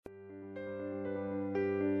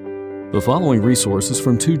The following resources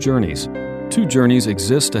from Two Journeys. Two Journeys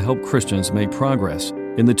exists to help Christians make progress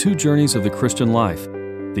in the two journeys of the Christian life,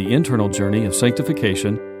 the internal journey of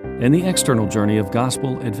sanctification and the external journey of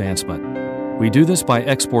gospel advancement. We do this by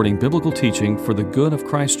exporting biblical teaching for the good of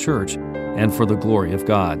Christ's church and for the glory of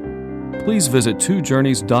God. Please visit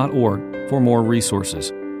twojourneys.org for more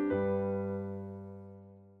resources.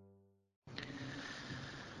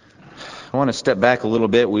 I want to step back a little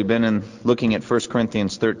bit. We've been looking at 1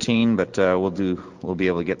 Corinthians 13, but we'll be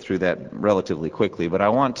able to get through that relatively quickly. But I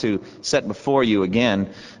want to set before you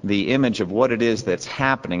again the image of what it is that's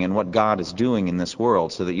happening and what God is doing in this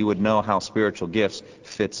world, so that you would know how spiritual gifts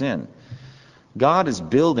fits in. God is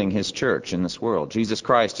building His church in this world. Jesus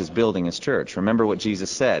Christ is building His church. Remember what Jesus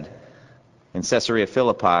said in Caesarea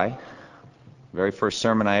Philippi, very first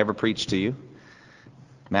sermon I ever preached to you.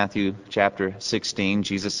 Matthew chapter 16,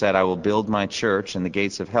 Jesus said, "I will build my church, and the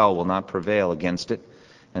gates of hell will not prevail against it."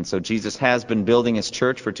 And so Jesus has been building His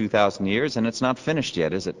church for 2,000 years, and it's not finished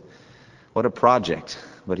yet, is it? What a project.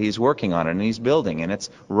 But He's working on it, and He's building, and it's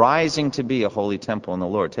rising to be a holy temple in the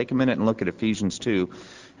Lord. Take a minute and look at Ephesians 2,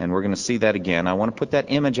 and we're going to see that again. I want to put that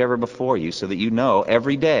image ever before you so that you know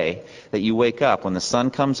every day that you wake up, when the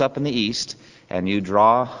sun comes up in the east, and you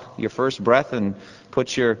draw your first breath and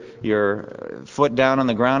put your foot down on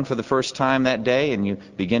the ground for the first time that day, and you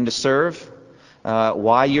begin to serve,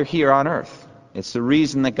 why you're here on earth. It's the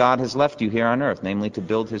reason that God has left you here on earth, namely to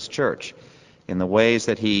build His church in the ways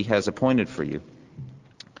that He has appointed for you.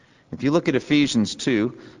 If you look at Ephesians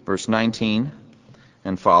 2, verse 19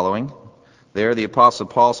 and following, there the Apostle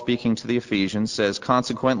Paul, speaking to the Ephesians, says,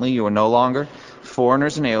 "Consequently, you are no longer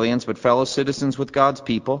foreigners and aliens, but fellow citizens with God's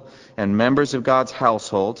people and members of God's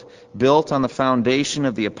household, built on the foundation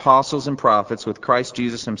of the apostles and prophets, with Christ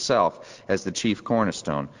Jesus Himself as the chief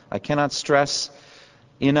cornerstone." I cannot stress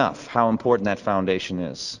enough how important that foundation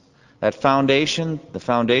is. That foundation, the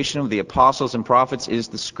foundation of the apostles and prophets, is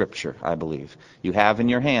the Scripture, I believe. You have in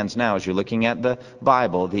your hands now, as you're looking at the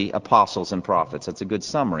Bible, the apostles and prophets. That's a good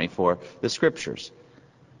summary for the Scriptures.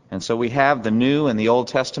 And so we have the New and the Old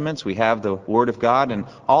Testaments, we have the Word of God, and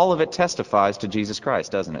all of it testifies to Jesus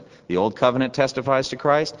Christ, doesn't it? The Old Covenant testifies to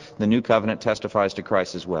Christ, the New Covenant testifies to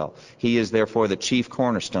Christ as well. He is therefore the chief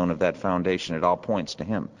cornerstone of that foundation. It all points to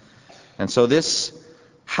Him. And so this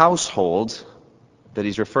household that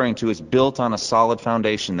he's referring to is built on a solid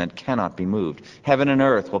foundation that cannot be moved. Heaven and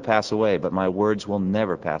earth will pass away, but my words will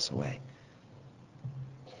never pass away.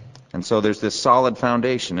 And so there's this solid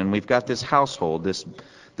foundation, and we've got this household, this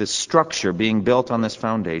structure being built on this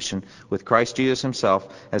foundation with Christ Jesus Himself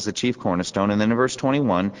as the chief cornerstone. And then in verse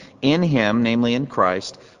 21, in Him, namely in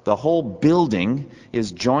Christ, the whole building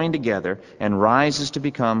is joined together and rises to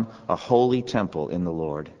become a holy temple in the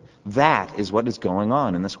Lord. That is what is going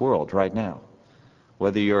on in this world right now.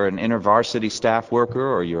 Whether you're an InterVarsity staff worker,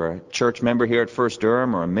 or you're a church member here at First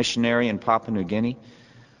Durham, or a missionary in Papua New Guinea,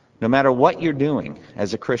 no matter what you're doing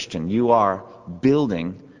as a Christian, you are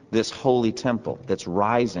building this holy temple that's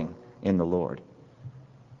rising in the Lord.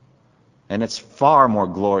 And it's far more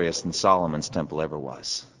glorious than Solomon's temple ever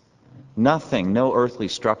was. Nothing, no earthly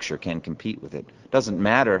structure can compete with it. Doesn't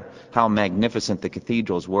matter how magnificent the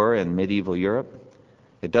cathedrals were in medieval Europe.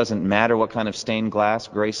 It doesn't matter what kind of stained glass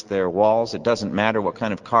graced their walls. It doesn't matter what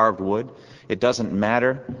kind of carved wood. It doesn't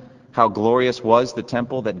matter how glorious was the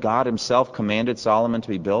temple that God Himself commanded Solomon to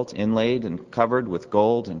be built, inlaid and covered with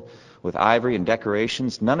gold and with ivory and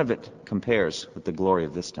decorations. None of it compares with the glory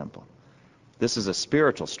of this temple. This is a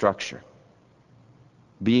spiritual structure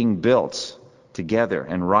being built together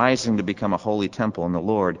and rising to become a holy temple in the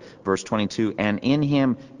Lord. Verse 22, and in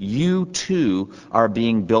Him you too are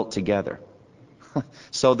being built together.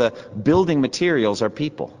 So the building materials are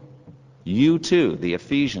people. You too, the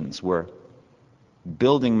Ephesians, were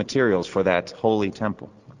building materials for that holy temple.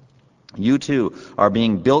 You too are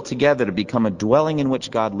being built together to become a dwelling in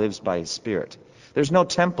which God lives by His Spirit. There's no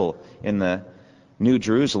temple in the New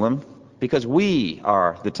Jerusalem, because we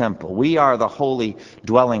are the temple. We are the holy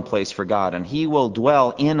dwelling place for God, and He will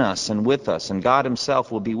dwell in us and with us, and God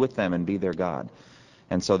Himself will be with them and be their God.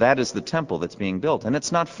 And so that is the temple that's being built. And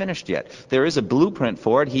it's not finished yet. There is a blueprint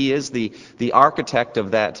for it. He is the architect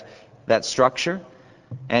of that structure.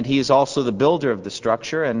 And He is also the builder of the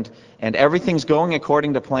structure. And everything's going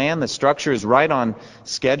according to plan. The structure is right on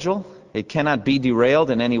schedule. It cannot be derailed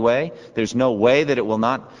in any way. There's no way that it will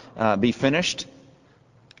not be finished.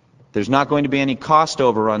 There's not going to be any cost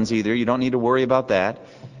overruns either. You don't need to worry about that.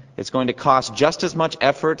 It's going to cost just as much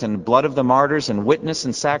effort and blood of the martyrs and witness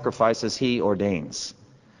and sacrifice as He ordains.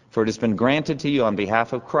 For it has been granted to you on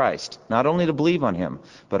behalf of Christ, not only to believe on Him,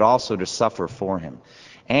 but also to suffer for Him.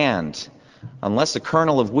 And Unless a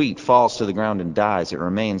kernel of wheat falls to the ground and dies, it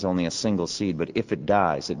remains only a single seed. But if it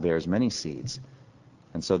dies, it bears many seeds.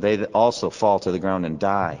 And so they also fall to the ground and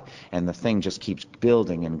die. And the thing just keeps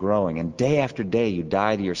building and growing. And day after day, you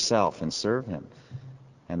die to yourself and serve him.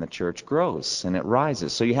 And the church grows and it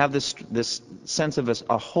rises. So you have this sense of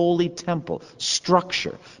a holy temple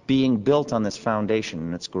structure being built on this foundation,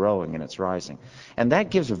 and it's growing and it's rising. And that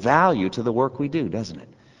gives value to the work we do, doesn't it?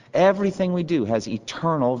 Everything we do has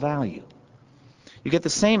eternal value. You get the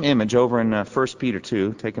same image over in 1 Peter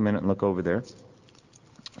 2. Take a minute and look over there.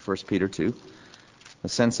 1 Peter 2. The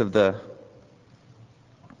sense of the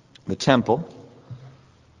temple.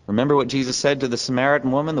 Remember what Jesus said to the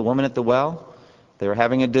Samaritan woman, the woman at the well? They were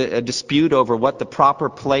having a dispute over what the proper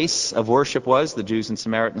place of worship was, the Jews and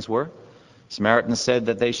Samaritans were. Samaritans said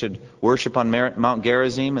that they should worship on Mount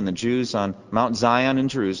Gerizim, and the Jews on Mount Zion in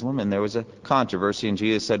Jerusalem. And there was a controversy, and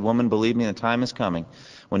Jesus said, "Woman, believe me, the time is coming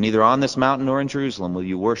when neither on this mountain nor in Jerusalem will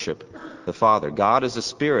you worship the Father. God is a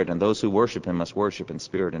spirit, and those who worship him must worship in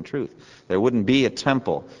spirit and truth." There wouldn't be a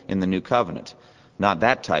temple in the new covenant. Not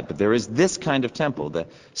that type, but there is this kind of temple, the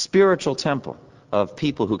spiritual temple of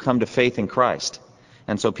people who come to faith in Christ.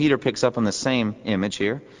 And so Peter picks up on the same image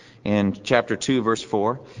here in chapter 2, verse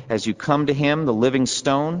 4. As you come to him, the living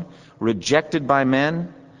stone, rejected by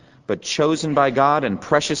men, but chosen by God and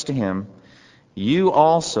precious to him, you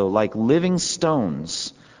also, like living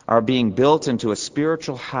stones, are being built into a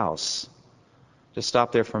spiritual house. Just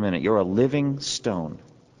stop there for a minute. You're a living stone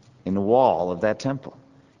in the wall of that temple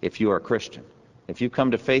if you are a Christian. If you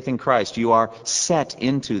come to faith in Christ, you are set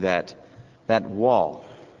into that wall.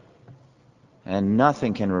 And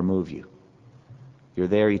nothing can remove you. You're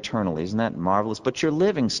there eternally. Isn't that marvelous? But you're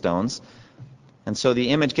living stones. And so the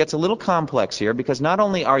image gets a little complex here, because not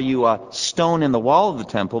only are you a stone in the wall of the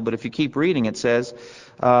temple, but if you keep reading, it says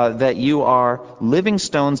that you are living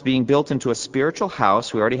stones being built into a spiritual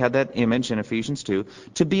house. We already had that image in Ephesians 2,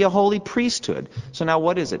 to be a holy priesthood. So now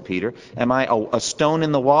what is it, Peter? Am I a stone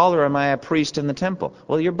in the wall, or am I a priest in the temple?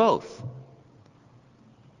 Well, you're both.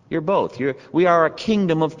 You're both. We are a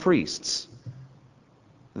kingdom of priests.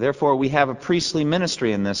 Therefore, we have a priestly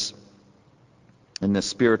ministry in this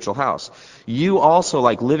spiritual house. You also,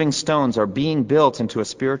 like living stones, are being built into a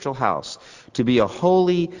spiritual house to be a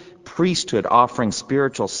holy priesthood, offering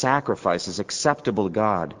spiritual sacrifices acceptable to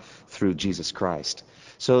God through Jesus Christ.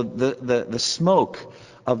 So the smoke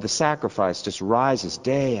of the sacrifice just rises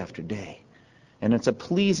day after day. And it's a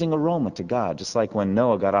pleasing aroma to God, just like when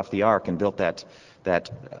Noah got off the ark and built that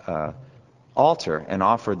altar and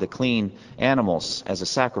offered the clean animals as a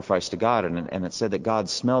sacrifice to God, and it said that God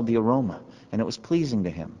smelled the aroma and it was pleasing to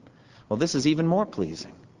him. Well, this is even more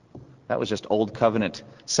pleasing. That was just Old Covenant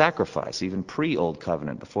sacrifice, even pre-Old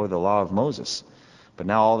Covenant, before the law of Moses. But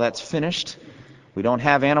now all that's finished. We don't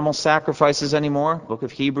have animal sacrifices anymore. The book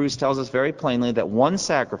of Hebrews tells us very plainly that one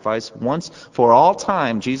sacrifice, once for all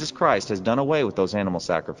time, Jesus Christ has done away with those animal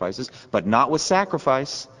sacrifices, but not with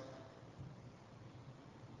sacrifice.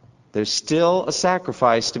 There's still a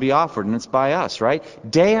sacrifice to be offered, and it's by us, right?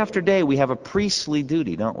 Day after day, we have a priestly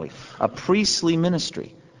duty, don't we? A priestly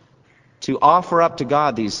ministry to offer up to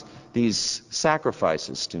God these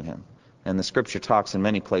sacrifices to him. And the Scripture talks in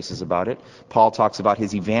many places about it. Paul talks about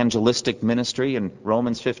his evangelistic ministry in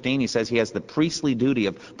Romans 15. He says he has the priestly duty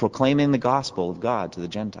of proclaiming the gospel of God to the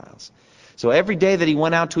Gentiles. So every day that he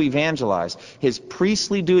went out to evangelize, his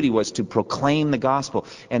priestly duty was to proclaim the gospel.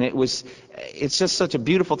 And it's just such a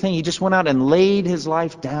beautiful thing. He just went out and laid his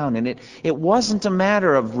life down. And it wasn't a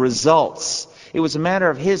matter of results. It was a matter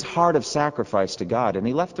of his heart of sacrifice to God. And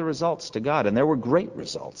he left the results to God. And there were great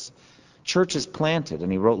results. Churches planted,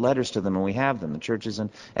 and he wrote letters to them, and we have them. The churches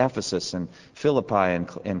in Ephesus and Philippi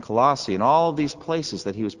and Colossae and all of these places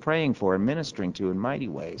that he was praying for and ministering to in mighty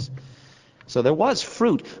ways. So there was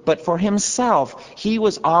fruit, but for himself, he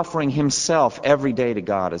was offering himself every day to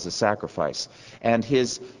God as a sacrifice. And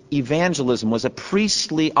his evangelism was a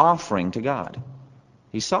priestly offering to God.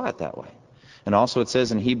 He saw it that way. And also it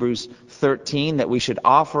says in Hebrews 13 that we should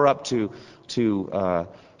offer up to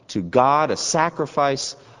God a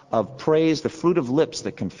sacrifice of praise, the fruit of lips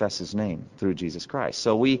that confess his name through Jesus Christ.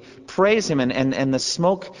 So we praise him, and the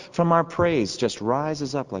smoke from our praise just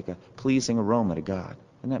rises up like a pleasing aroma to God.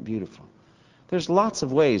 Isn't that beautiful? There's lots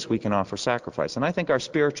of ways we can offer sacrifice. And I think our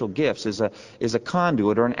spiritual gifts is a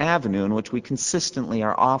conduit or an avenue in which we consistently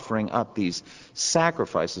are offering up these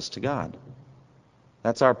sacrifices to God.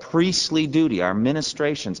 That's our priestly duty, our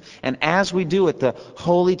ministrations. And as we do it, the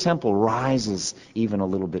holy temple rises even a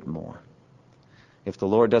little bit more. If the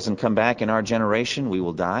Lord doesn't come back in our generation, we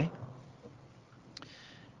will die.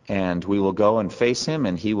 And we will go and face him,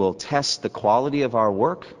 and he will test the quality of our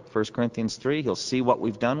work. 1 Corinthians 3, he'll see what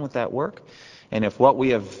we've done with that work. And if what we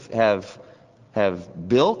have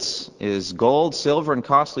built is gold, silver, and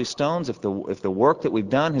costly stones, if the work that we've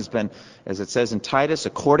done has been, as it says in Titus,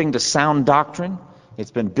 according to sound doctrine,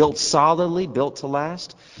 it's been built solidly, built to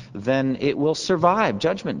last, then it will survive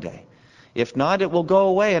Judgment Day. If not, it will go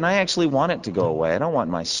away, and I actually want it to go away. I don't want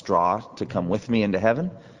my straw to come with me into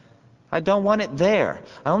heaven. I don't want it there.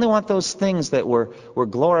 I only want those things that were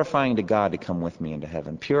glorifying to God to come with me into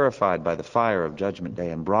heaven, purified by the fire of Judgment Day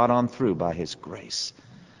and brought on through by his grace.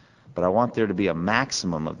 But I want there to be a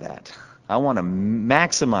maximum of that. I want to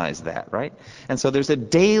maximize that, right? And so there's a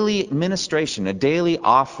daily ministration, a daily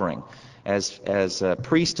offering as a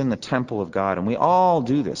priest in the temple of God. And we all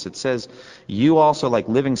do this. It says, you also, like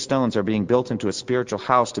living stones, are being built into a spiritual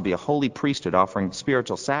house to be a holy priesthood, offering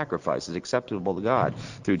spiritual sacrifices acceptable to God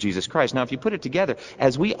through Jesus Christ. Now, if you put it together,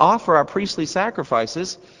 as we offer our priestly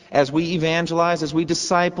sacrifices, as we evangelize, as we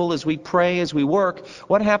disciple, as we pray, as we work,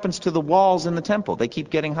 what happens to the walls in the temple? They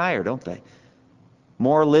keep getting higher, don't they?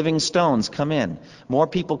 More living stones come in. More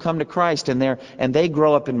people come to Christ, and they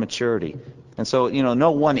grow up in maturity. And so,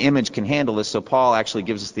 no one image can handle this, so Paul actually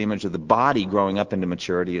gives us the image of the body growing up into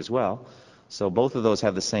maturity as well. So both of those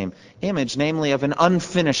have the same image, namely of an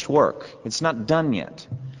unfinished work. It's not done yet.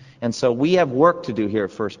 And so we have work to do here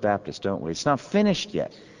at First Baptist, don't we? It's not finished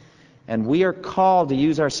yet. And we are called to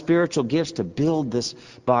use our spiritual gifts to build this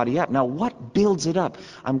body up. Now, what builds it up?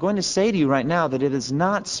 I'm going to say to you right now that it is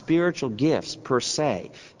not spiritual gifts per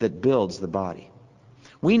se that builds the body.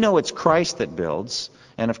 We know it's Christ that builds,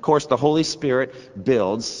 and of course the Holy Spirit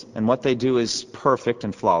builds, and what they do is perfect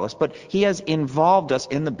and flawless, but he has involved us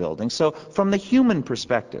in the building. So from the human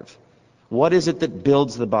perspective, what is it that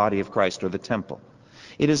builds the body of Christ or the temple?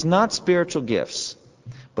 It is not spiritual gifts,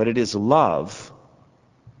 but it is love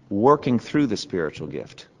working through the spiritual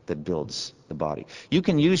gift that builds the body. You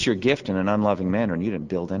can use your gift in an unloving manner and you didn't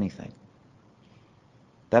build anything.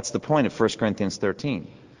 That's the point of 1 Corinthians 13.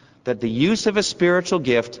 That the use of a spiritual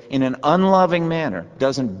gift in an unloving manner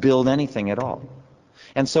doesn't build anything at all.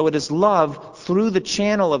 And so it is love through the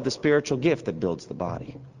channel of the spiritual gift that builds the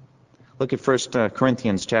body. Look at 1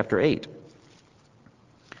 Corinthians chapter 8.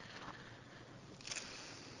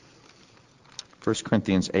 1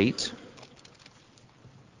 Corinthians 8.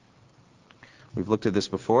 We've looked at this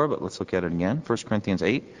before, but let's look at it again. 1 Corinthians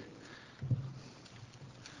 8.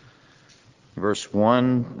 Verse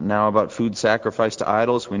 1, now about food sacrificed to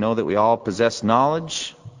idols. We know that we all possess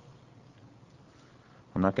knowledge.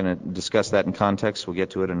 I'm not going to discuss that in context. We'll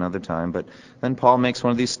get to it another time. But then Paul makes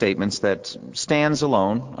one of these statements that stands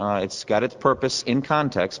alone. It's got its purpose in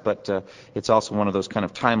context, but it's also one of those kind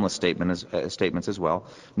of timeless statements as well.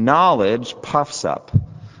 Knowledge puffs up,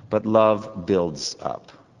 but love builds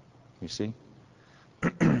up. You see?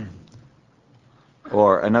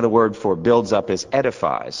 Or another word for builds up is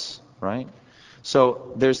edifies, right?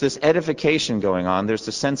 So there's this edification going on. There's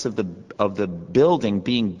the sense of the building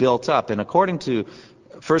being built up. And according to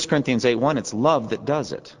 1 Corinthians 8:1, it's love that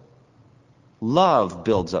does it. Love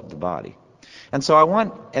builds up the body. And so I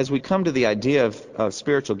want, as we come to the idea of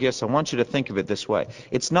spiritual gifts, I want you to think of it this way.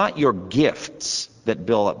 It's not your gifts that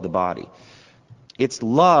build up the body. It's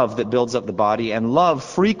love that builds up the body, and love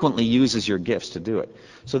frequently uses your gifts to do it.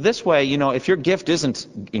 So this way, if your gift isn't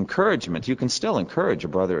encouragement, you can still encourage a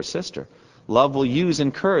brother or sister. Love will use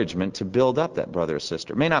encouragement to build up that brother or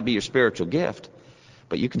sister. It may not be your spiritual gift,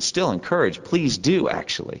 but you can still encourage. Please do,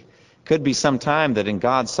 actually. Could be some time that in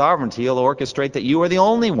God's sovereignty He'll orchestrate that you are the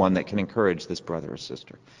only one that can encourage this brother or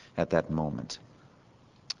sister at that moment.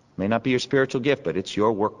 May not be your spiritual gift, but it's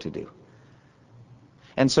your work to do.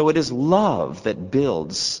 And so it is love that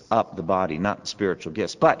builds up the body, not spiritual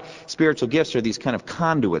gifts. But spiritual gifts are these kind of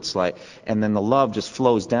conduits, and then the love just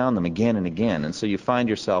flows down them again and again. And so you find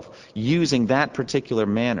yourself using that particular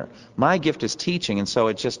manner. My gift is teaching, and so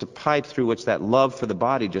it's just a pipe through which that love for the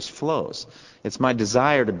body just flows. It's my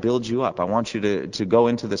desire to build you up. I want you to go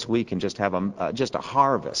into this week and just have a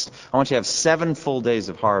harvest. I want you to have 7 full days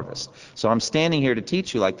of harvest. So I'm standing here to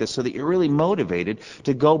teach you like this so that you're really motivated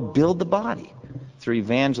to go build the body through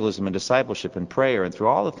evangelism and discipleship and prayer and through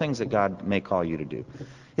all the things that God may call you to do.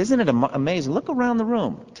 Isn't it amazing? Look around the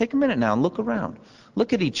room. Take a minute now and look around.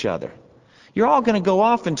 Look at each other. You're all going to go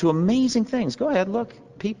off into amazing things. Go ahead, look.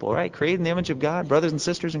 People, right? Created in the image of God, brothers and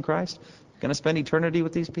sisters in Christ. Going to spend eternity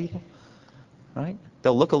with these people. Right?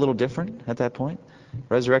 They'll look a little different at that point.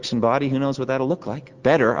 Resurrection body, who knows what that'll look like.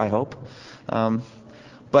 Better, I hope.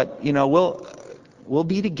 But, We'll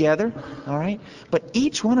be together, all right? But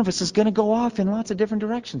each one of us is going to go off in lots of different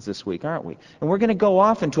directions this week, aren't we? And we're going to go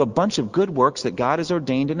off into a bunch of good works that God has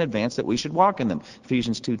ordained in advance that we should walk in them,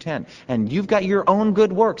 Ephesians 2:10. And you've got your own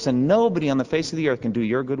good works, and nobody on the face of the earth can do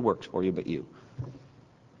your good works for you but you.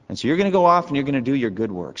 And so you're going to go off and you're going to do your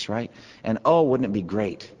good works, right? And oh, wouldn't it be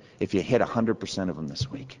great if you hit 100% of them this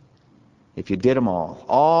week? If you did them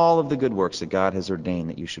all of the good works that God has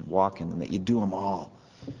ordained that you should walk in them, that you do them all.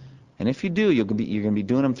 And if you do, you're going to be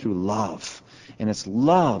doing them through love. And it's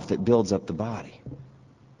love that builds up the body.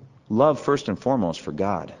 Love first and foremost for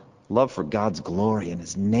God. Love for God's glory and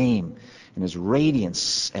His name and His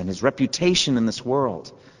radiance and His reputation in this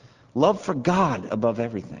world. Love for God above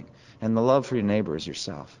everything. And the love for your neighbor is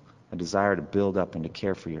yourself. A desire to build up and to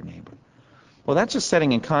care for your neighbor. Well, that's just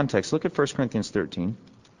setting in context. Look at 1 Corinthians 13.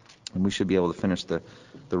 And we should be able to finish the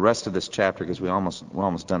rest of this chapter because we're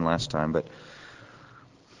almost done last time. But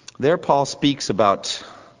there Paul speaks about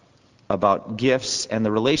gifts and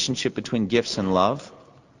the relationship between gifts and love.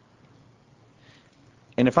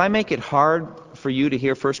 And if I make it hard for you to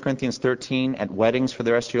hear 1 Corinthians 13 at weddings for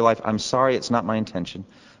the rest of your life, I'm sorry, it's not my intention.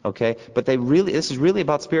 Okay? But this is really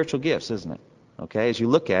about spiritual gifts, isn't it? Okay? As you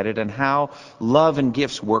look at it and how love and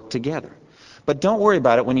gifts work together. But don't worry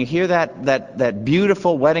about it. When you hear that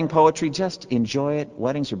beautiful wedding poetry, just enjoy it.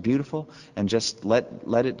 Weddings are beautiful, and just let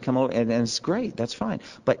it come over, and it's great. That's fine.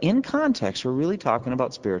 But in context, we're really talking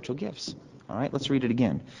about spiritual gifts. All right, let's read it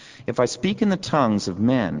again. If I speak in the tongues of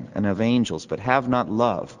men and of angels, but have not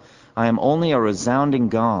love, I am only a resounding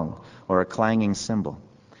gong or a clanging cymbal.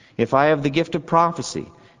 If I have the gift of prophecy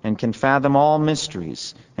and can fathom all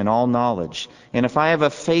mysteries and all knowledge, and if I have a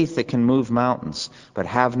faith that can move mountains, but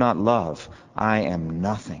have not love, I am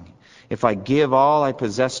nothing. If I give all I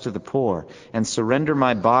possess to the poor, and surrender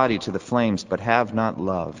my body to the flames, but have not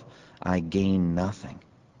love, I gain nothing.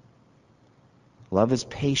 Love is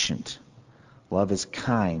patient. Love is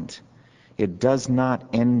kind. It does not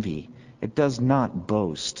envy. It does not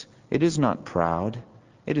boast. It is not proud.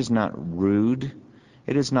 It is not rude.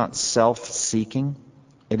 It is not self-seeking.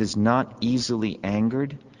 It is not easily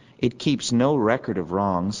angered. It keeps no record of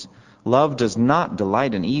wrongs. Love does not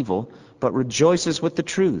delight in evil, but rejoices with the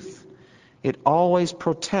truth. It always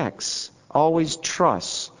protects, always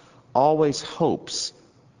trusts, always hopes,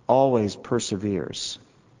 always perseveres.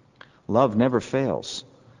 Love never fails,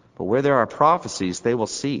 but where there are prophecies, they will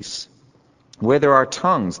cease. Where there are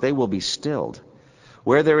tongues, they will be stilled.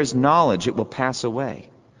 Where there is knowledge, it will pass away.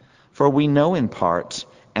 For we know in part,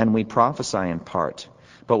 and we prophesy in part.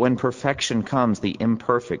 But when perfection comes, the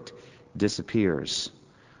imperfect disappears.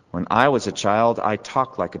 When I was a child, I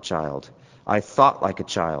talked like a child. I thought like a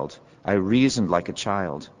child. I reasoned like a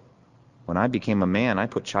child. When I became a man, I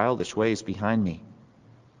put childish ways behind me.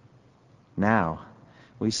 Now,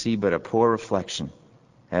 we see but a poor reflection,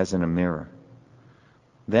 as in a mirror.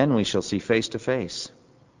 Then we shall see face to face.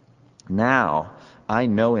 Now, I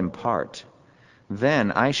know in part.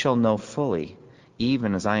 Then I shall know fully,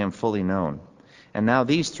 even as I am fully known. And now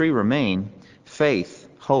these three remain, faith,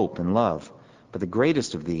 hope, and love. But the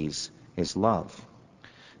greatest of these is love.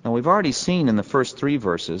 Now we've already seen in the first 3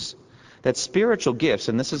 verses that spiritual gifts,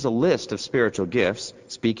 and this is a list of spiritual gifts,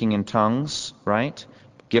 speaking in tongues, right?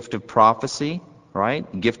 Gift of prophecy,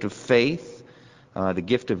 right? Gift of faith, the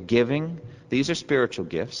gift of giving. These are spiritual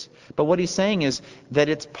gifts. But what he's saying is that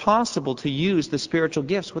it's possible to use the spiritual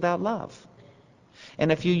gifts without love. And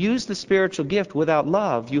if you use the spiritual gift without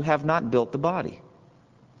love, you have not built the body.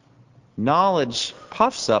 Knowledge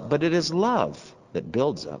puffs up, but it is love that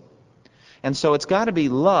builds up. And so it's got to be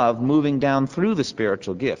love moving down through the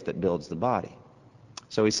spiritual gift that builds the body.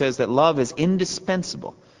 So he says that love is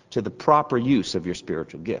indispensable to the proper use of your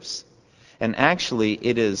spiritual gifts. And actually,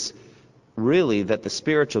 it is really that the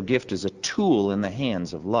spiritual gift is a tool in the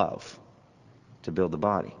hands of love to build the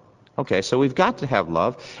body. Okay, so we've got to have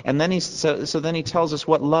love, and then then he tells us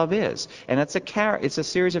what love is, and it's a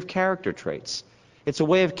series of character traits. It's a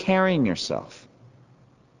way of carrying yourself.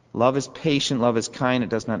 Love is patient, love is kind, it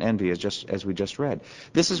does not envy, as we just read.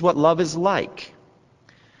 This is what love is like.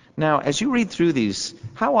 Now, as you read through these,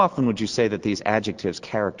 how often would you say that these adjectives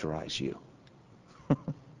characterize you?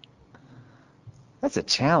 That's a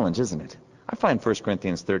challenge, isn't it? I find 1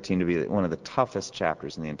 Corinthians 13 to be one of the toughest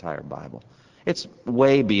chapters in the entire Bible. It's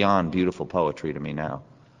way beyond beautiful poetry to me now.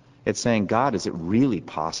 It's saying, God, is it really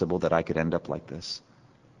possible that I could end up like this?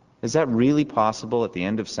 Is that really possible at the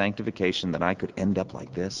end of sanctification that I could end up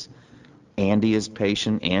like this? Andy is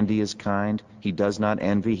patient. Andy is kind. He does not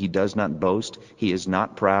envy. He does not boast. He is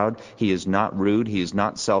not proud. He is not rude. He is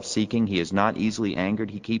not self-seeking. He is not easily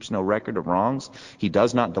angered. He keeps no record of wrongs. He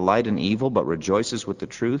does not delight in evil, but rejoices with the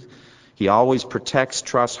truth. He always protects,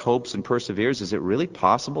 trusts, hopes, and perseveres. Is it really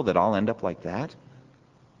possible that I'll end up like that?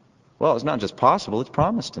 Well, it's not just possible, it's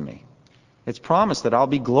promised to me. It's promised that I'll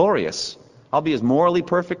be glorious. I'll be as morally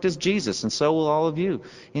perfect as Jesus, and so will all of you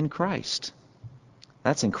in Christ.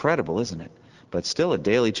 That's incredible, isn't it? But still a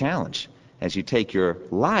daily challenge as you take your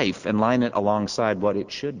life and line it alongside what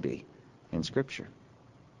it should be in Scripture.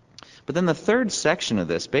 But then the third section of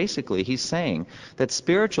this, basically, he's saying that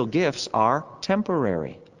spiritual gifts are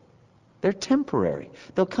temporary. They're temporary.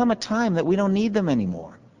 There'll come a time that we don't need them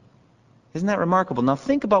anymore. Isn't that remarkable? Now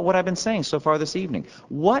think about what I've been saying so far this evening.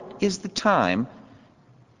 What is the time?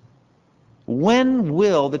 When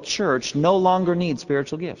will the church no longer need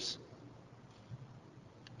spiritual gifts?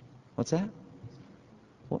 What's that?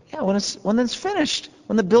 Well, yeah, when it's finished,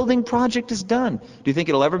 when the building project is done. Do you think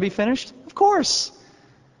it'll ever be finished? Of course.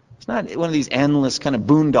 It's not one of these endless kind of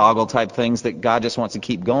boondoggle type things that God just wants to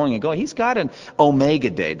keep going and going. He's got an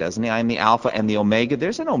Omega day, doesn't he? I'm the Alpha and the Omega.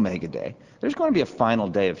 There's an Omega day. There's going to be a final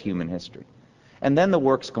day of human history. And then the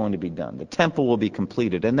work's going to be done. The temple will be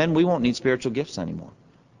completed. And then we won't need spiritual gifts anymore.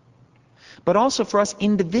 But also for us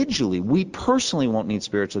individually, we personally won't need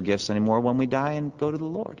spiritual gifts anymore when we die and go to the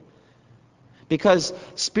Lord. Because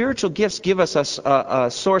spiritual gifts give us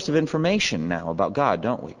a source of information now about God,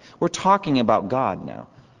 don't we? We're talking about God now.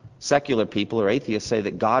 Secular people or atheists say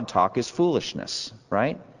that God talk is foolishness,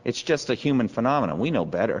 right? It's just a human phenomenon. We know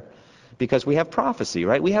better because we have prophecy,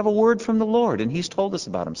 right? We have a word from the Lord, and He's told us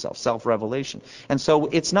about Himself, self-revelation. And so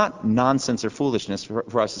it's not nonsense or foolishness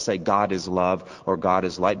for us to say God is love or God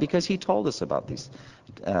is light, because He told us about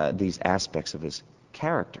these aspects of His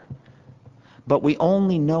character. But we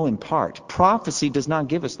only know in part. Prophecy does not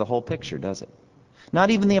give us the whole picture, does it?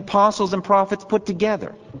 Not even the apostles and prophets put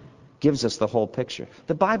together gives us the whole picture.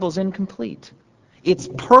 The Bible's incomplete. It's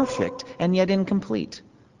perfect and yet incomplete.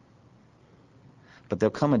 But there'll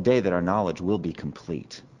come a day that our knowledge will be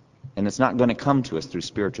complete. And it's not going to come to us through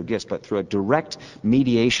spiritual gifts, but through a direct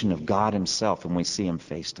mediation of God Himself when we see Him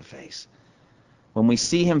face to face. When we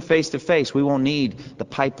see Him face to face, we won't need the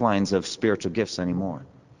pipelines of spiritual gifts anymore.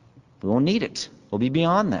 We won't need it. We'll be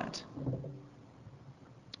beyond that.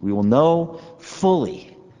 We will know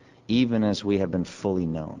fully, even as we have been fully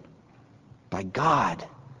known by God.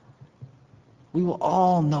 We will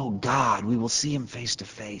all know God. We will see Him face to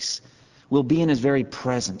face. We'll be in His very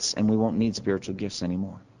presence, and we won't need spiritual gifts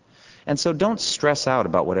anymore. And so don't stress out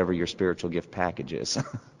about whatever your spiritual gift package is.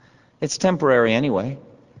 It's temporary anyway.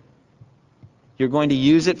 You're going to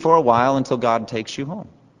use it for a while until God takes you home.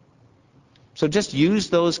 So just use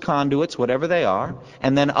those conduits, whatever they are,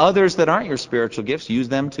 and then others that aren't your spiritual gifts, use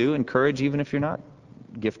them too. Encourage even if you're not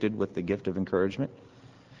gifted with the gift of encouragement.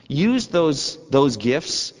 Use those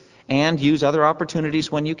gifts and use other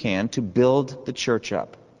opportunities when you can to build the church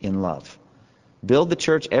up in love. Build the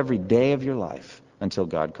church every day of your life until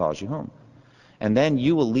God calls you home. And then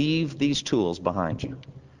you will leave these tools behind you.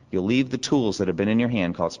 You'll leave the tools that have been in your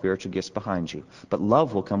hand called spiritual gifts behind you. But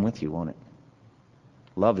love will come with you, won't it?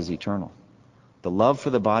 Love is eternal. The love for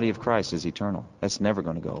the body of Christ is eternal. That's never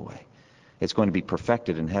going to go away. It's going to be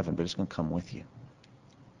perfected in heaven, but it's going to come with you.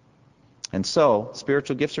 And so,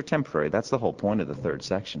 spiritual gifts are temporary. That's the whole point of the third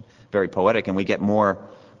section. Very poetic, and we get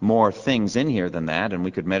more things in here than that, and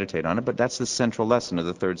we could meditate on it, but that's the central lesson of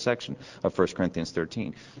the third section of 1 Corinthians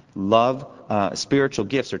 13. Spiritual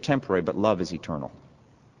gifts are temporary, but love is eternal.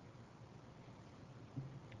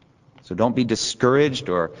 So don't be discouraged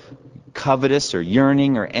or covetous or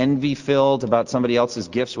yearning or envy-filled about somebody else's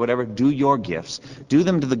gifts, whatever. Do your gifts. Do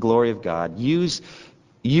them to the glory of God. Use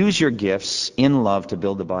your gifts in love to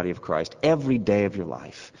build the body of Christ every day of your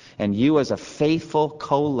life. And you as a faithful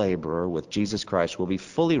co-laborer with Jesus Christ will be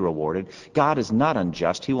fully rewarded. God is not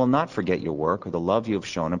unjust. He will not forget your work or the love you have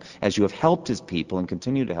shown Him as you have helped His people and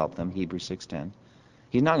continue to help them, Hebrews 6:10.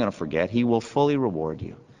 He's not going to forget. He will fully reward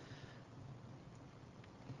you.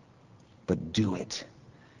 But do it.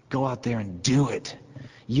 Go out there and do it.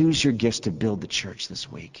 Use your gifts to build the church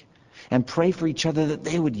this week. And pray for each other that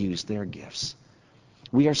they would use their gifts.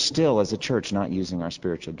 We are still, as a church, not using our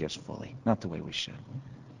spiritual gifts fully. Not the way we should.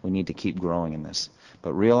 We need to keep growing in this.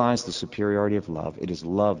 But realize the superiority of love. It is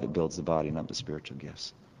love that builds the body, not the spiritual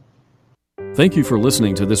gifts. Thank you for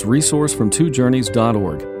listening to this resource from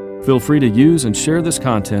twojourneys.org. Feel free to use and share this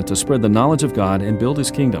content to spread the knowledge of God and build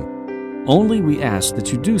His kingdom. Only we ask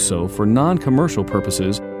that you do so for non-commercial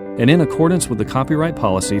purposes and in accordance with the copyright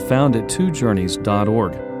policy found at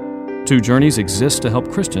twojourneys.org. Two Journeys exists to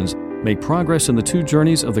help Christians make progress in the two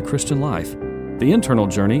journeys of the Christian life, the internal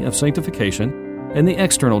journey of sanctification and the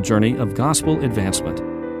external journey of gospel advancement.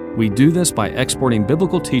 We do this by exporting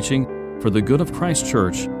biblical teaching for the good of Christ's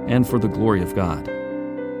church and for the glory of God.